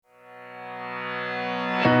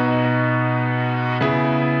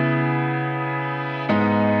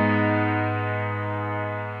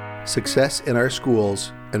Success in our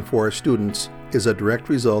schools and for our students is a direct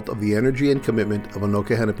result of the energy and commitment of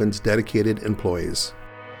Anoka Hennepin's dedicated employees.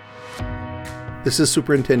 This is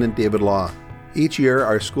Superintendent David Law. Each year,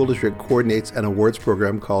 our school district coordinates an awards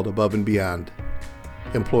program called Above and Beyond.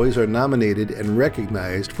 Employees are nominated and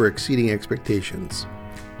recognized for exceeding expectations.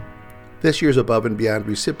 This year's Above and Beyond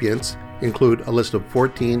recipients include a list of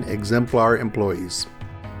 14 exemplar employees.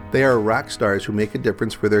 They are rock stars who make a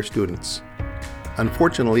difference for their students.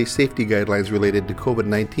 Unfortunately, safety guidelines related to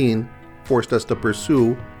COVID-19 forced us to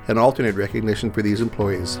pursue an alternate recognition for these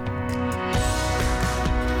employees.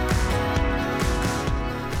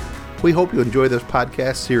 We hope you enjoy this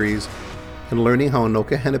podcast series and learning how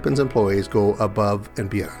Anoka Hennepin's employees go above and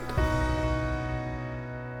beyond.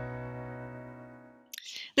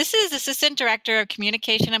 This is Assistant Director of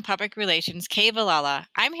Communication and Public Relations, Kay Villala.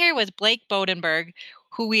 I'm here with Blake Bodenberg,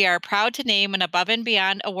 who we are proud to name an Above and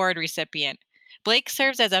Beyond Award recipient. Blake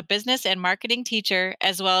serves as a business and marketing teacher,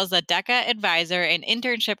 as well as a DECA advisor and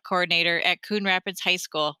internship coordinator at Coon Rapids High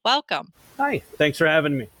School. Welcome. Hi, thanks for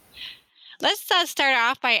having me. Let's start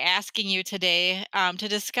off by asking you today to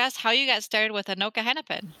discuss how you got started with Anoka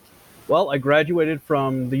Hennepin. Well, I graduated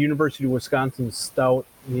from the University of Wisconsin Stout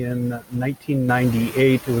in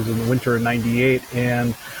 1998. It was in the winter of 98,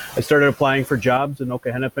 and I started applying for jobs.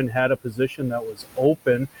 Anoka Hennepin had a position that was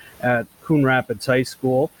open at Coon Rapids High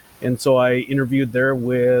School, and so I interviewed there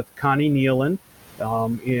with Connie Nealon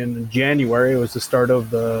in January. It was the start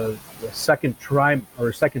of the second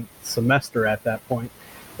semester at that point,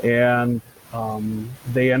 and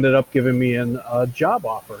they ended up giving me a job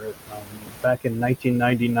offer back in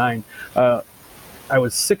 1999. I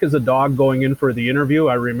was sick as a dog going in for the interview.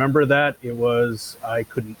 I remember that. I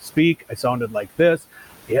couldn't speak. I sounded like this.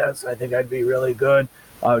 Yes, I think I'd be really good.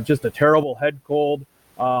 Just a terrible head cold.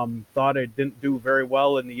 Thought I didn't do very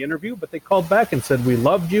well in the interview, but they called back and said, we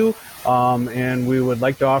loved you, and we would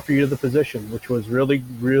like to offer you the position, which was really,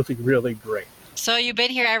 really, really great. So you've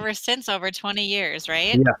been here ever since, over 20 years,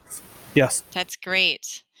 right? Yes. That's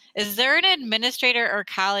great. Is there an administrator or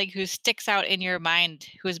colleague who sticks out in your mind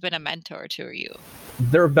who has been a mentor to you?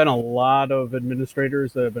 There have been a lot of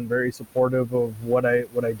administrators that have been very supportive of what I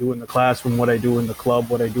do in the classroom, what I do in the club,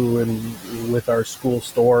 what I do with our school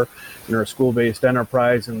store and our school-based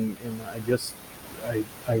enterprise, and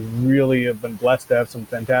I really have been blessed to have some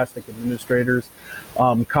fantastic administrators,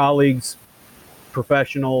 colleagues,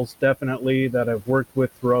 professionals, definitely, that I've worked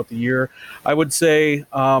with throughout the year. I would say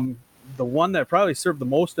the one that probably served the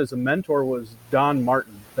most as a mentor was Don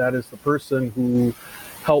Martin. That is the person who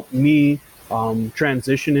helped me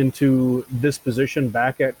transition into this position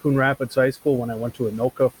back at Coon Rapids High School when I went to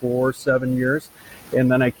Anoka for 7 years.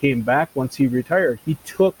 And then I came back once he retired. He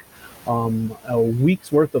took a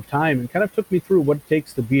week's worth of time and kind of took me through what it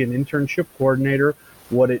takes to be an internship coordinator,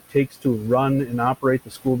 what it takes to run and operate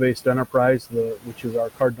the school-based enterprise, which is our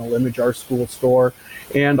Cardinal Image, our school store,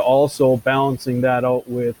 and also balancing that out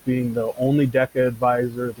with being the only DECA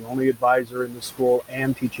advisor, the only advisor in the school,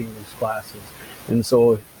 and teaching these classes. And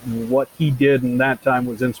so what he did in that time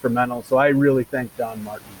was instrumental. So I really thank Don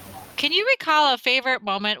Martin a lot. Can you recall a favorite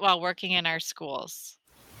moment while working in our schools?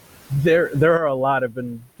 There are a lot. I've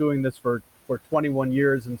been doing this for 21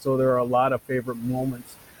 years, and so there are a lot of favorite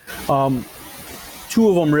moments. Two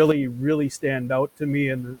of them really, really stand out to me,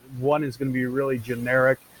 and one is going to be really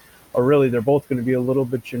generic, or really they're both going to be a little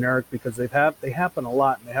bit generic because they happen a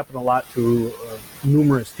lot, and they happen a lot to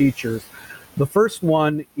numerous teachers. The first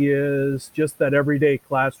one is just that everyday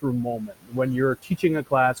classroom moment. When you're teaching a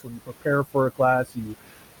class, when you prepare for a class,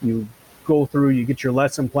 you go through, you get your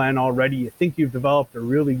lesson plan already, you think you've developed a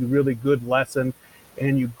really, really good lesson,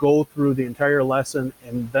 and you go through the entire lesson,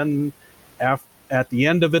 and then at the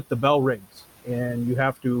end of it, the bell rings, and you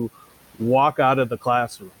have to walk out of the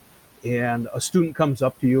classroom. And a student comes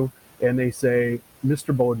up to you, and they say,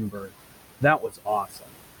 Mr. Bodenberg, that was awesome.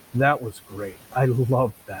 That was great. I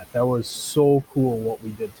loved that. That was so cool what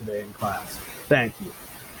we did today in class. Thank you.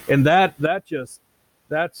 And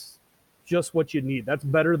that's just what you need. That's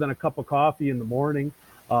better than a cup of coffee in the morning.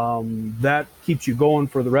 That keeps you going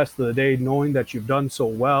for the rest of the day, knowing that you've done so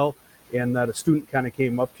well and that a student kind of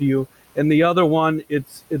came up to you. And the other one,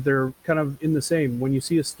 they're kind of in the same. When you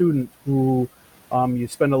see a student who you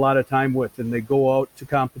spend a lot of time with, and they go out to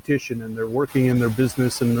competition, and they're working in their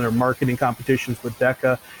business and their marketing competitions with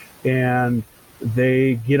DECA, and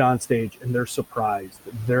they get on stage and they're surprised.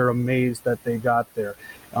 They're amazed that they got there.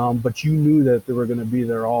 But you knew that they were going to be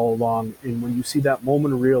there all along. And when you see that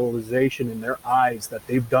moment of realization in their eyes that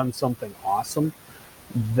they've done something awesome,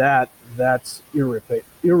 that's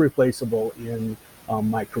irreplaceable in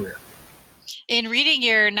my career. In reading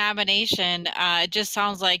your nomination, it just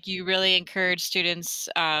sounds like you really encourage students.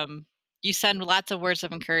 You send lots of words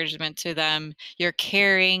of encouragement to them. You're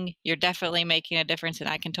caring. You're definitely making a difference, and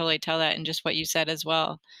I can totally tell that in just what you said as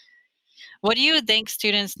well. What do you think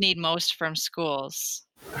students need most from schools?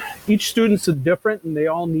 Each student's different and they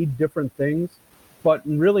all need different things. But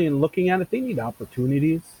really, in looking at it, they need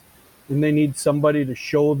opportunities and they need somebody to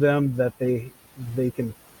show them that they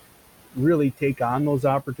can really take on those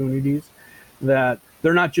opportunities, that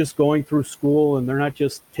they're not just going through school and they're not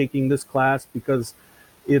just taking this class because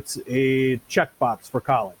it's a checkbox for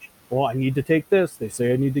college. Well, I need to take this. They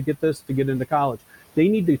say I need to get this to get into college. They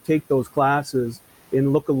need to take those classes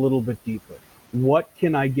and look a little bit deeper. What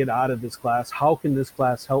can I get out of this class? How can this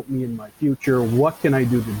class help me in my future? What can I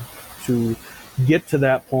do to get to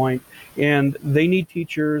that point? And they need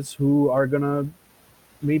teachers who are going to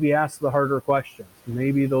maybe ask the harder questions.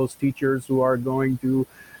 Maybe those teachers who are going to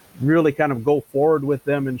really kind of go forward with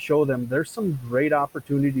them and show them there's some great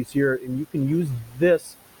opportunities here and you can use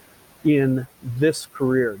this in this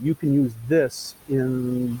career. You can use this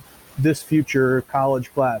in this future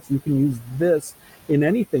college class. You can use this in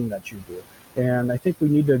anything that you do. And I think we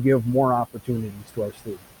need to give more opportunities to our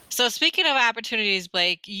students. So speaking of opportunities,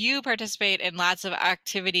 Blake, you participate in lots of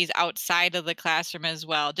activities outside of the classroom as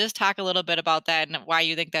well. Just talk a little bit about that and why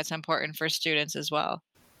you think that's important for students as well.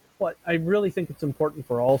 Well, I really think it's important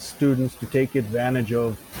for all students to take advantage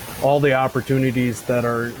of all the opportunities that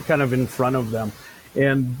are kind of in front of them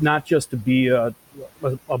and not just to be a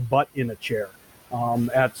butt in a chair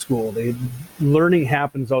at school. Learning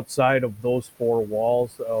happens outside of those four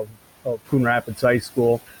walls of Coon Rapids High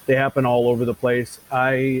School. They happen all over the place.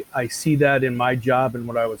 I see that in my job and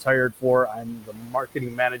what I was hired for. I'm the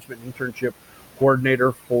marketing management internship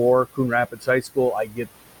coordinator for Coon Rapids High School. I get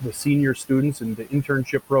the senior students into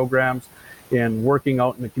internship programs and working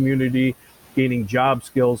out in the community, gaining job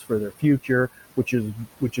skills for their future, which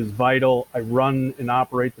is vital. I run and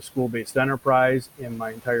operate the school-based enterprise, and my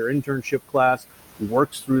entire internship class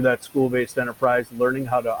works through that school-based enterprise, learning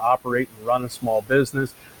how to operate and run a small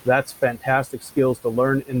business. That's fantastic skills to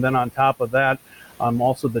learn. And then on top of that, I'm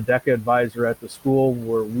also the DECA advisor at the school,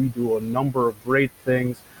 where we do a number of great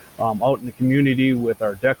things out in the community with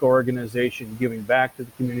our DECA organization, giving back to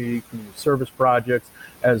the community service projects,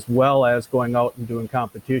 as well as going out and doing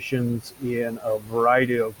competitions in a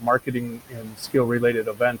variety of marketing and skill-related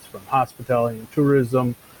events, from hospitality and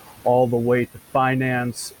tourism all the way to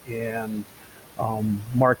finance and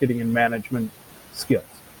marketing and management skills.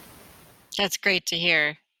 That's great to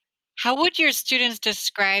hear. How would your students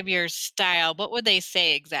describe your style? What would they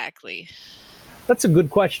say exactly? That's a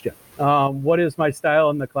good question. What is my style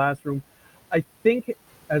in the classroom? I think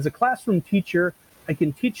as a classroom teacher, I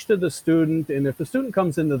can teach to the student, and if the student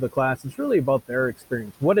comes into the class, it's really about their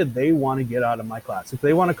experience. What do they want to get out of my class? If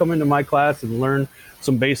they want to come into my class and learn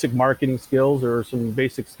some basic marketing skills or some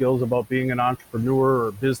basic skills about being an entrepreneur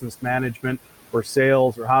or business management or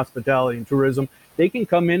sales or hospitality and tourism, they can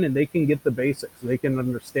come in and they can get the basics. They can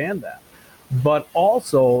understand that. But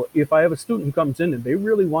also, if I have a student who comes in and they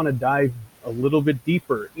really want to dive a little bit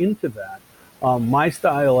deeper into that, my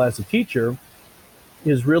style as a teacher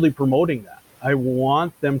is really promoting that. I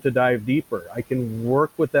want them to dive deeper. I can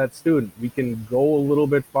work with that student. We can go a little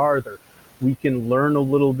bit farther. We can learn a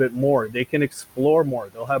little bit more. They can explore more.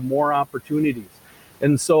 They'll have more opportunities.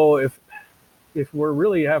 And so if we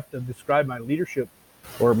really have to describe my leadership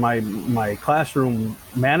or my classroom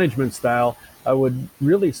management style, I would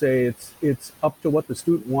really say it's up to what the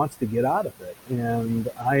student wants to get out of it. And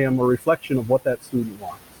I am a reflection of what that student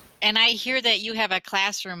wants. And I hear that you have a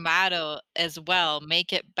classroom motto as well,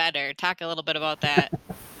 make it better. Talk a little bit about that.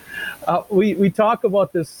 We talk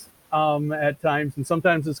about this at times, and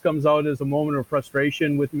sometimes this comes out as a moment of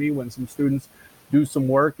frustration with me when some students do some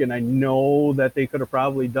work and I know that they could have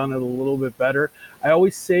probably done it a little bit better. I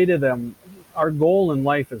always say to them, our goal in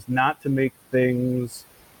life is not to make things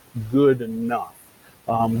good enough.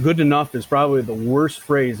 Good enough is probably the worst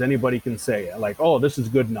phrase anybody can say. Like, oh, this is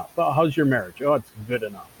good enough. Oh, how's your marriage? Oh, it's good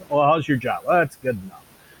enough. Oh, how's your job? Oh, that's good enough.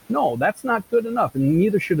 No, that's not good enough. And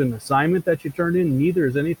neither should an assignment that you turn in, neither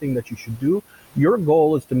is anything that you should do. Your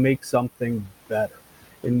goal is to make something better.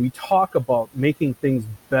 And we talk about making things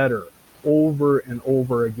better over and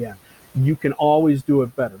over again. You can always do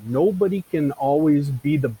it better. Nobody can always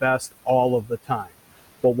be the best all of the time.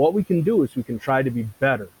 But what we can do is we can try to be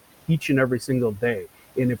better each and every single day.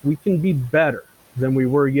 And if we can be better than we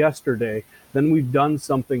were yesterday, then we've done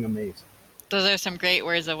something amazing. Those are some great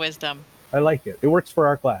words of wisdom. I like it. It works for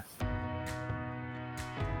our class.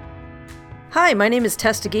 Hi, my name is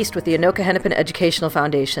Tess DeGeest with the Anoka Hennepin Educational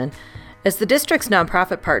Foundation. As the district's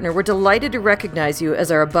nonprofit partner, we're delighted to recognize you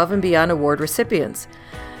as our Above and Beyond Award recipients.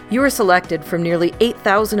 You are selected from nearly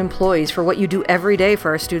 8,000 employees for what you do every day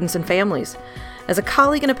for our students and families. As a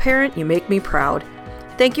colleague and a parent, you make me proud.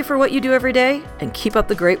 Thank you for what you do every day, and keep up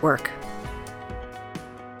the great work.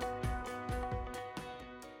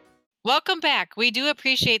 Welcome back. We do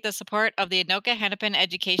appreciate the support of the Anoka Hennepin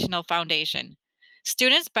Educational Foundation.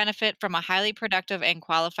 Students benefit from a highly productive and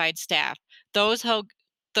qualified staff, those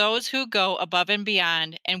who go above and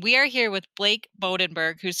beyond, and we are here with Blake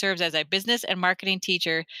Bodenberg, who serves as a business and marketing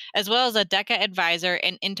teacher, as well as a DECA advisor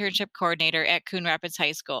and internship coordinator at Coon Rapids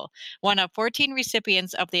High School, one of 14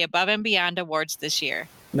 recipients of the Above and Beyond Awards this year.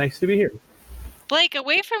 Nice to be here. Blake,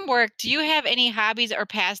 away from work, do you have any hobbies or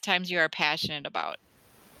pastimes you are passionate about?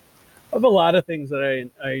 I have a lot of things that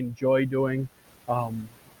I enjoy doing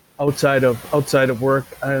outside of work.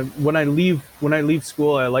 When I leave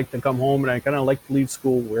school, I like to come home, and I kind of like to leave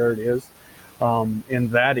school where it is,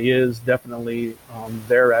 and that is definitely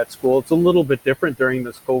there at school. It's a little bit different during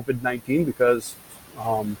this COVID-19 because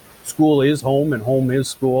school is home and home is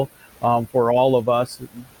school for all of us.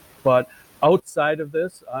 But outside of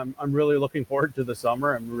this, I'm really looking forward to the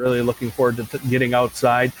summer. I'm really looking forward to getting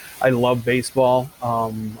outside. I love baseball.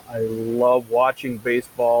 I love watching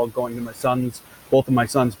baseball, going to both of my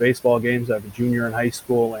son's baseball games. I have a junior in high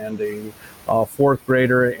school and a fourth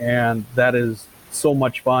grader, and that is so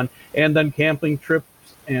much fun. And then camping trips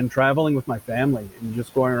and traveling with my family and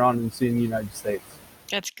just going around and seeing the United States.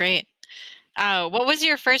 That's great. What was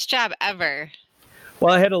your first job ever?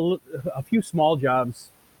 Well, I had a few small jobs.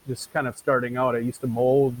 Just kind of starting out. I used to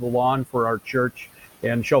mow the lawn for our church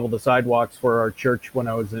and shovel the sidewalks for our church when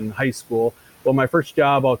I was in high school. Well, my first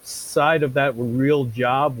job outside of that real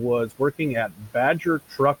job was working at Badger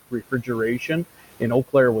Truck Refrigeration in Eau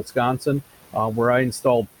Claire, Wisconsin, where I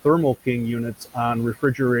installed Thermo King units on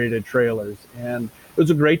refrigerated trailers. And it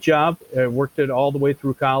was a great job. I worked it all the way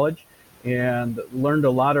through college and learned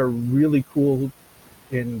a lot of really cool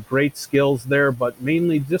and great skills there, but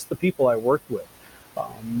mainly just the people I worked with.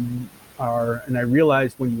 And I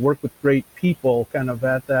realized when you work with great people, kind of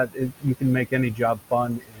you can make any job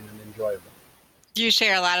fun and enjoyable. Do you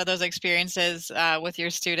share a lot of those experiences with your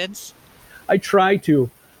students? I try to.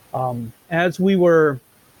 As we're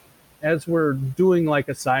doing like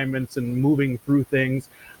assignments and moving through things,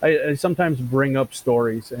 I sometimes bring up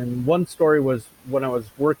stories. And one story was when I was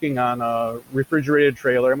working on a refrigerated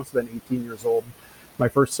trailer. I must have been 18 years old. My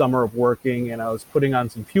first summer of working, and I was putting on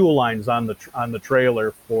some fuel lines on the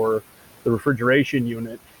trailer for the refrigeration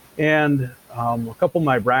unit, and a couple of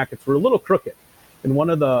my brackets were a little crooked, and one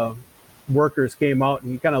of the workers came out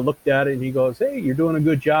and he kind of looked at it and he goes, "Hey, you're doing a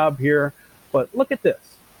good job here, but look at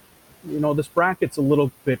this, this bracket's a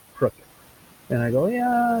little bit crooked." And I go,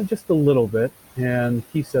 "Yeah, just a little bit." And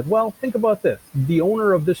he said, "Well, think about this. The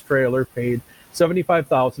owner of this trailer paid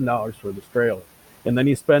 $75,000 for this trailer. And then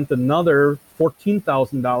he spent another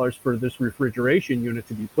 $14,000 for this refrigeration unit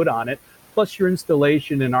to be put on it, plus your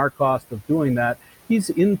installation and our cost of doing that.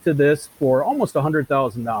 He's into this for almost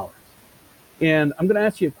 $100,000. And I'm going to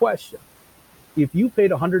ask you a question. If you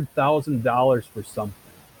paid $100,000 for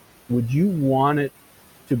something, would you want it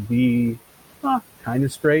to be kind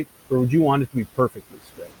of straight, or would you want it to be perfectly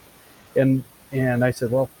straight?" And I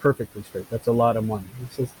said, "Well, perfectly straight. That's a lot of money." He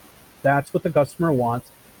says, "That's what the customer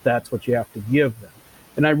wants. That's what you have to give them."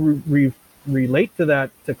 And I relate to that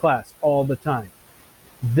to class all the time.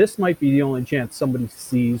 This might be the only chance somebody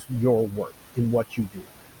sees your work in what you do.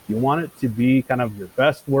 You want it to be kind of your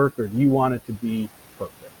best work, or do you want it to be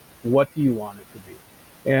perfect? What do you want it to be?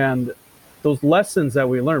 And those lessons that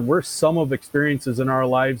we learn, we're sum of experiences in our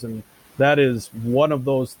lives, and that is one of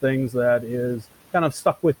those things that is kind of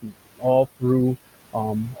stuck with me all through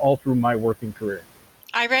my working career.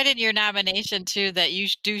 I read in your nomination too that you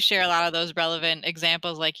do share a lot of those relevant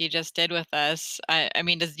examples like you just did with us. I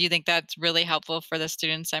mean, do you think that's really helpful for the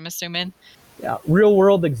students, I'm assuming? Yeah, real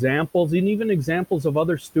world examples and even examples of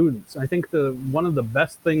other students. I think one of the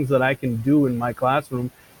best things that I can do in my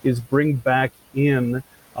classroom is bring back in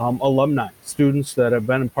alumni, students that have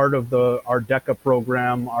been part of our DECA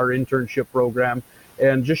program, our internship program,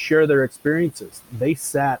 and just share their experiences. They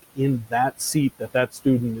sat in that seat that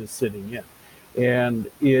student is sitting in. And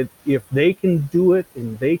if they can do it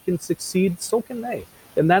and they can succeed, so can they.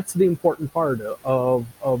 And that's the important part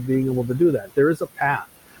of being able to do that. There is a path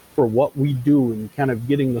for what we do and kind of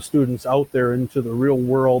getting the students out there into the real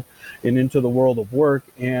world and into the world of work.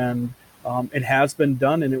 And it has been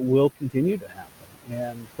done and it will continue to happen.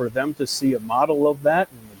 And for them to see a model of that,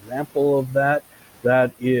 an example of that,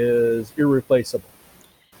 that is irreplaceable.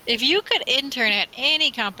 If you could intern at any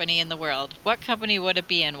company in the world, what company would it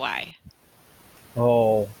be and why?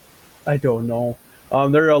 Oh, I don't know.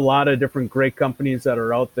 There are a lot of different great companies that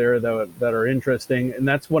are out there that are interesting, and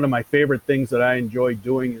that's one of my favorite things that I enjoy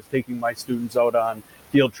doing is taking my students out on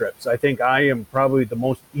field trips. I think I am probably the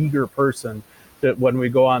most eager person that when we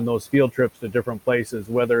go on those field trips to different places,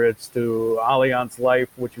 whether it's to Allianz Life,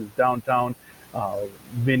 which is downtown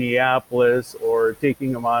Minneapolis, or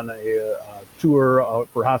taking them on a tour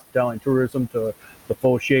for hospitality and tourism to the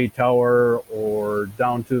Fauché Tower or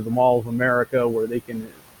down to the Mall of America where they can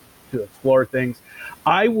to explore things.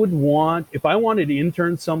 I would want, if I wanted to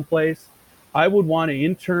intern someplace, I would want to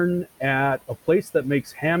intern at a place that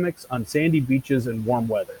makes hammocks on sandy beaches in warm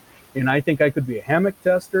weather. And I think I could be a hammock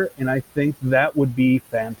tester, and I think that would be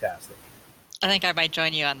fantastic. I think I might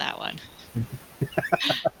join you on that one.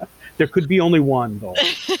 There could be only one, though.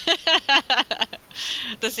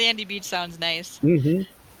 The sandy beach sounds nice. Mm-hmm.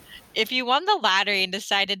 If you won the lottery and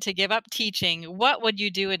decided to give up teaching, what would you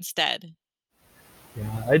do instead?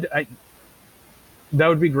 Yeah, that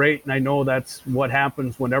would be great. And I know that's what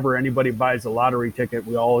happens whenever anybody buys a lottery ticket.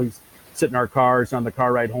 We always sit in our cars on the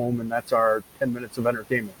car ride home, and that's our 10 minutes of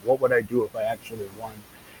entertainment. What would I do if I actually won?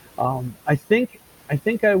 I think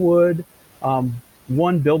I would,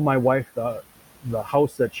 one, build my wife the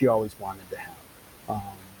house that she always wanted to have,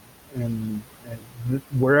 and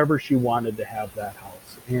wherever she wanted to have that house.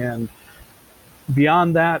 And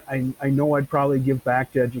beyond that, I know I'd probably give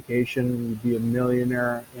back to education, be a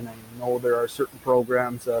millionaire, and I know there are certain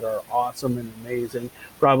programs that are awesome and amazing,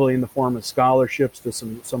 probably in the form of scholarships to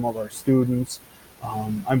some of our students.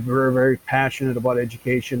 I'm very, very passionate about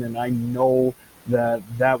education, and I know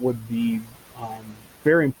that would be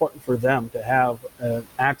very important for them to have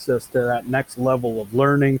access to that next level of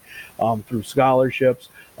learning through scholarships.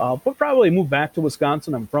 But probably move back to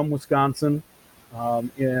Wisconsin. I'm from Wisconsin,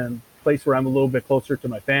 in a place where I'm a little bit closer to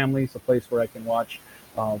my family. It's a place where I can watch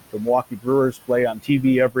the Milwaukee Brewers play on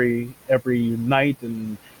TV every night,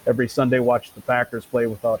 and every Sunday watch the Packers play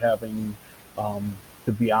without having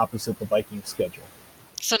to be opposite the Vikings schedule.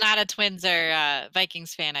 So not a Twins or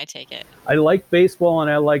Vikings fan, I take it. I like baseball and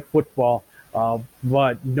I like football,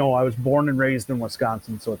 but no, I was born and raised in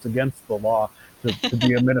Wisconsin, so it's against the law to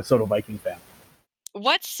be a Minnesota Viking fan.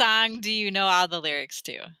 What song do you know all the lyrics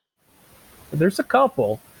to? There's a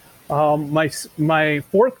couple. My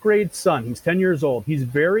fourth grade son, he's 10 years old. He's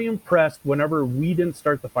very impressed whenever "We Didn't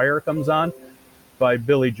Start the Fire" comes on by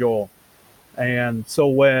Billy Joel. And so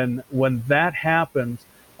when that happens,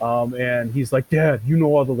 and he's like, "Dad, you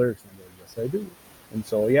know all the lyrics." And I go, "Yes, I do." And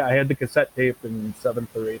so, yeah, I had the cassette tape in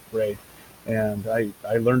 7th or 8th grade, and I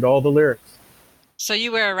learned all the lyrics. So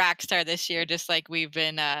you were a rock star this year, just like we've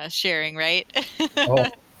been sharing, right? Oh.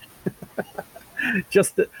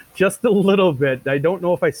 Just a little bit. I don't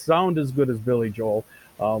know if I sound as good as Billy Joel,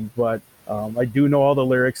 but I do know all the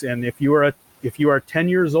lyrics. And if you are 10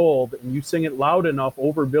 years old and you sing it loud enough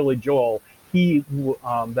over Billy Joel,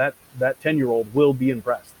 that 10-year-old will be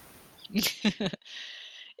impressed.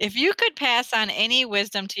 If you could pass on any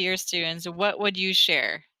wisdom to your students, what would you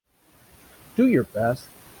share? Do your best.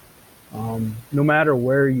 No matter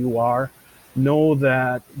where you are, know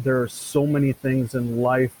that there are so many things in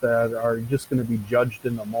life that are just going to be judged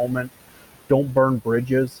in the moment. Don't burn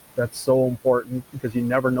bridges. That's so important because you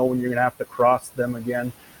never know when you're going to have to cross them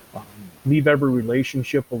again. Leave every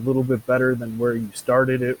relationship a little bit better than where you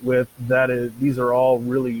started it with. These are all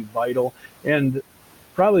really vital. And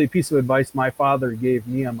probably a piece of advice my father gave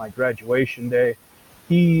me on my graduation day,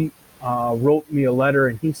 he wrote me a letter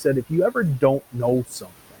and he said, if you ever don't know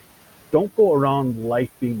something, don't go around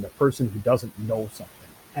life being the person who doesn't know something.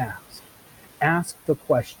 Ask the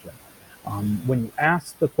question. When you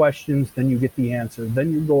ask the questions, then you get the answer.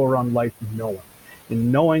 Then you go around life knowing.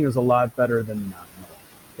 And knowing is a lot better than not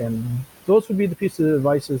knowing. And those would be the pieces of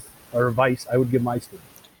advice I would give my students.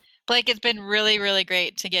 Blake, it's been really, really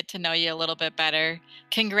great to get to know you a little bit better.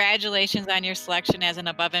 Congratulations on your selection as an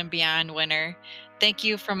Above and Beyond winner. Thank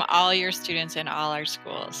you from all your students in all our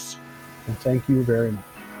schools. And thank you very much.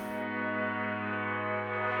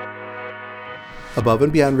 Above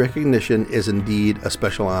and Beyond recognition is indeed a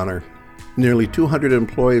special honor. Nearly 200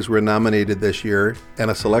 employees were nominated this year,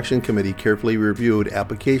 and a selection committee carefully reviewed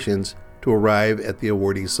applications to arrive at the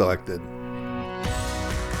awardees selected.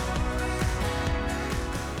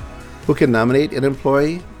 Who can nominate an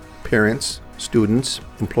employee? Parents, students,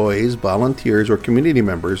 employees, volunteers, or community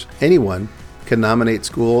members, anyone can nominate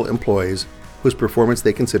school employees whose performance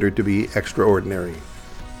they consider to be extraordinary.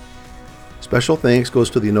 Special thanks goes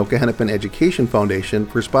to the Anoka Hennepin Education Foundation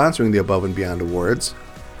for sponsoring the Above and Beyond Awards.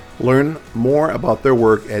 Learn more about their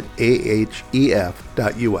work at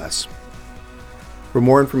ahef.us. For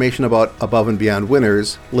more information about Above and Beyond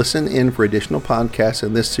winners, listen in for additional podcasts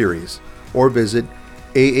in this series, or visit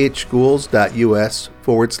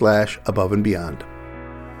ahschools.us/above and beyond.